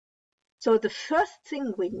So the first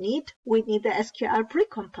thing we need the SQL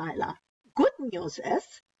precompiler. Good news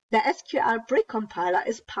is the SQL precompiler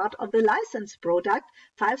is part of the license product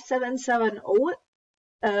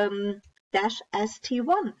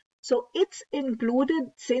 5770-ST1. So it's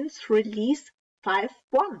included since release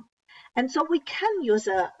 5.1. And so we can use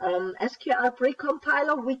a SQL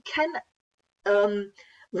precompiler. We can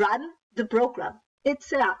run the program.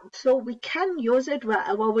 It's there, so we can use it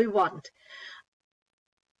wherever we want.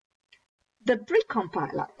 The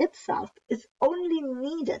precompiler itself is only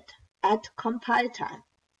needed at compile time.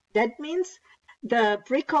 That means the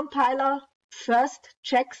precompiler first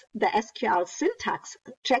checks the SQL syntax,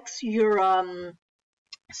 checks your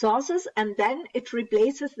sources, and then it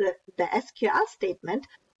replaces the SQL statement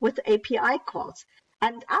with API calls.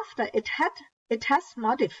 And after it has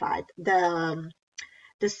modified the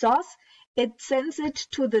source, it sends it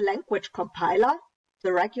to the language compiler,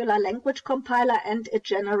 the regular language compiler, and it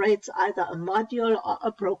generates either a module or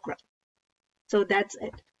a program. So that's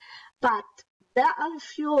it. But there are a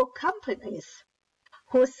few companies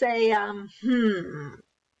who say,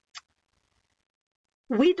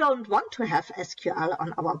 we don't want to have SQL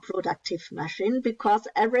on our productive machine because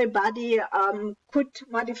everybody could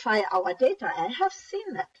modify our data. I have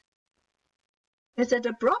seen that. Is it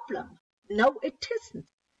a problem? No, it isn't.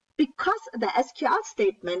 Because the SQL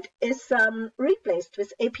statement is replaced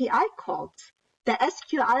with API calls, the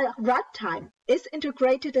SQL runtime is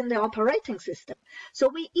integrated in the operating system. So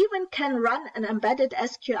we even can run an embedded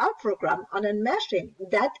SQL program on a machine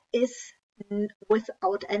that is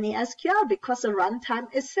without any SQL because the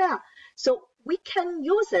runtime is there. So we can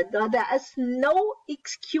use it. There is no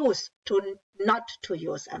excuse to not to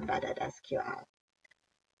use embedded SQL.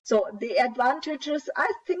 So the advantages,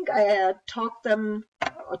 I think I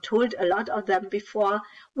told a lot of them before.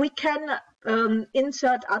 We can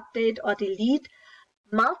insert, update, or delete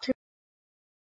multiple